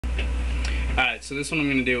Alright, so this one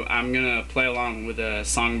I'm gonna play along with a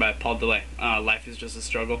song by Paui Delay. Life is Just a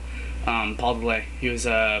Struggle. Paui Delay, he was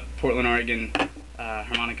a Portland, Oregon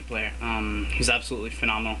harmonica player. He's absolutely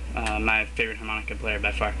phenomenal. My favorite harmonica player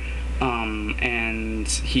by far. And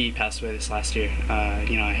he passed away this last year.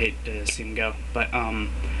 You know, I hate to see him go. But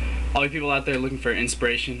all you people out there looking for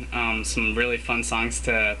inspiration, some really fun songs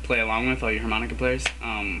to play along with, all you harmonica players.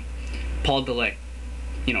 Paui Delay.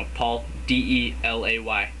 You know, Paul,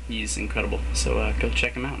 D-E-L-A-Y. He's incredible. So go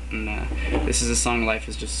check him out. And this is a song, Life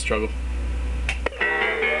is Just a Struggle.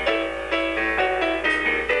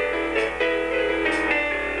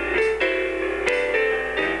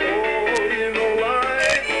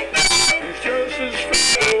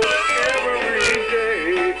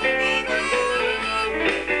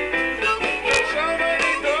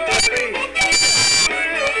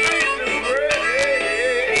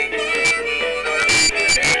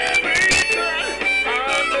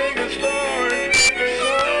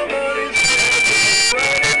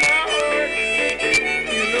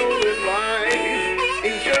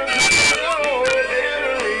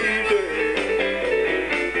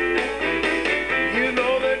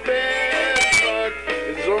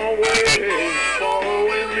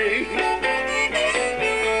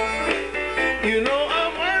 You know, I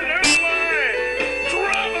wonder why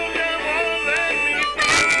trouble never won't let me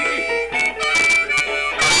be.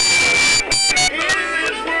 In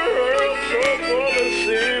this world so full of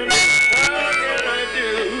sin, how can I do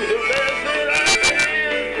the best that I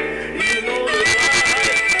can? You know that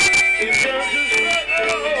life is just a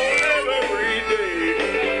struggle every day.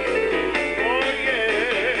 Oh yeah,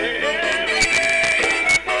 every day.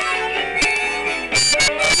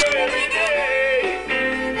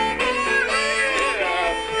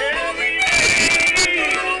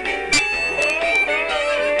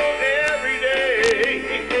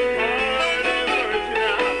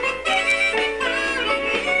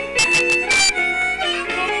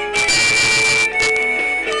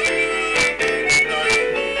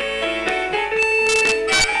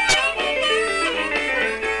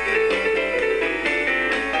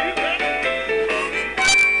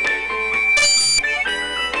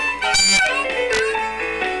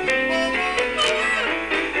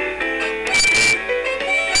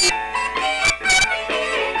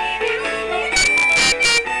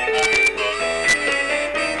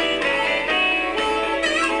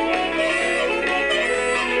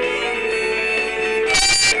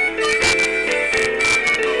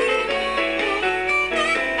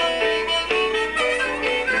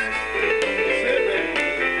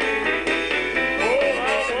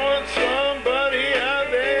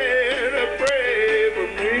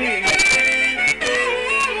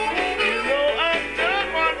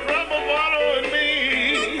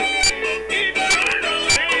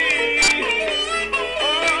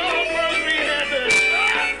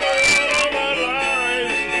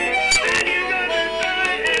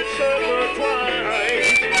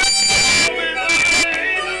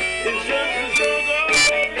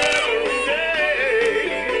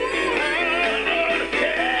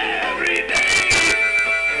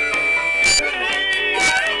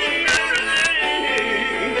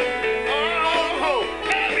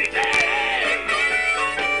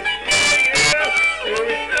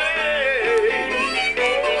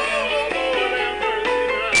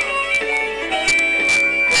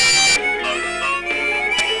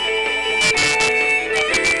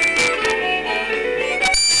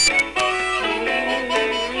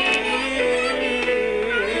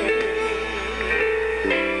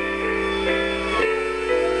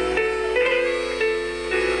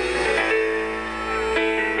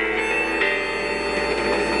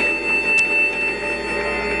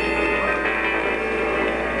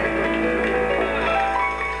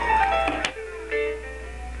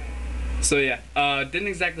 So yeah, didn't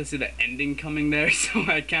exactly see the ending coming there, so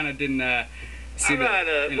I kind of didn't see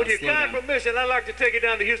the. With your kind permission, I'd like to take you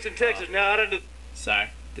down to Houston, Texas. Now, Sorry,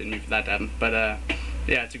 didn't mean for that to happen, but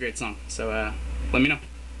yeah, it's a great song. So let me know.